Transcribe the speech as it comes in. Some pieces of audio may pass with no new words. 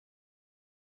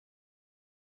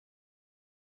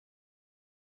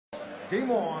Game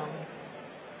on.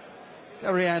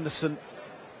 Gary Anderson,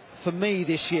 for me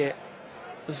this year,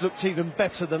 has looked even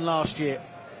better than last year.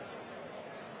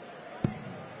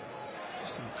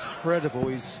 Just incredible,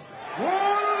 his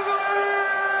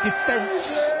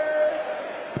defence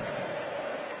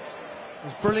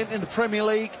was brilliant in the Premier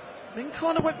League, then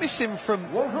kind of went missing from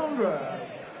 100.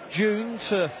 June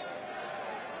to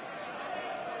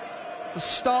the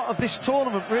start of this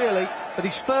tournament, really. But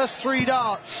his first 3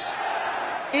 darts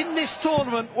in this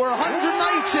tournament were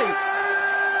 180,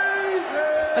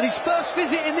 and his first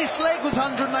visit in this leg was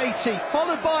 180,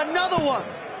 followed by another one.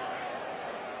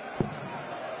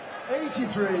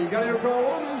 83, got your goal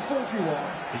 141.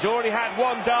 He's already had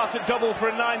 1 dart at double for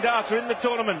a 9-darter in the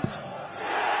tournament.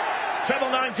 Treble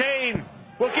 19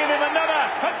 will give him another,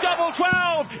 a double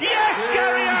 12. Yes,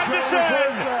 Gary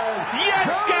Anderson!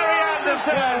 Yes, Gary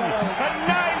Anderson! A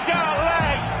 9-dart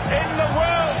leg in the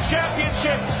World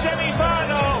Championship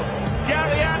semi-final.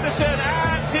 Gary Anderson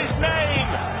adds his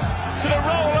name to the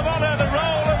roll of honour, the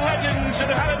roll of legends that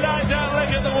have had a 9-dart leg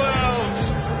at the Worlds.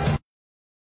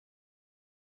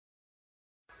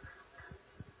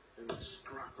 A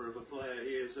scrapper of a player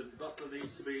he is, and Butler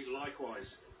needs to be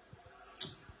likewise.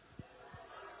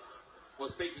 Well,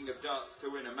 speaking of darts to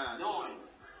win a match,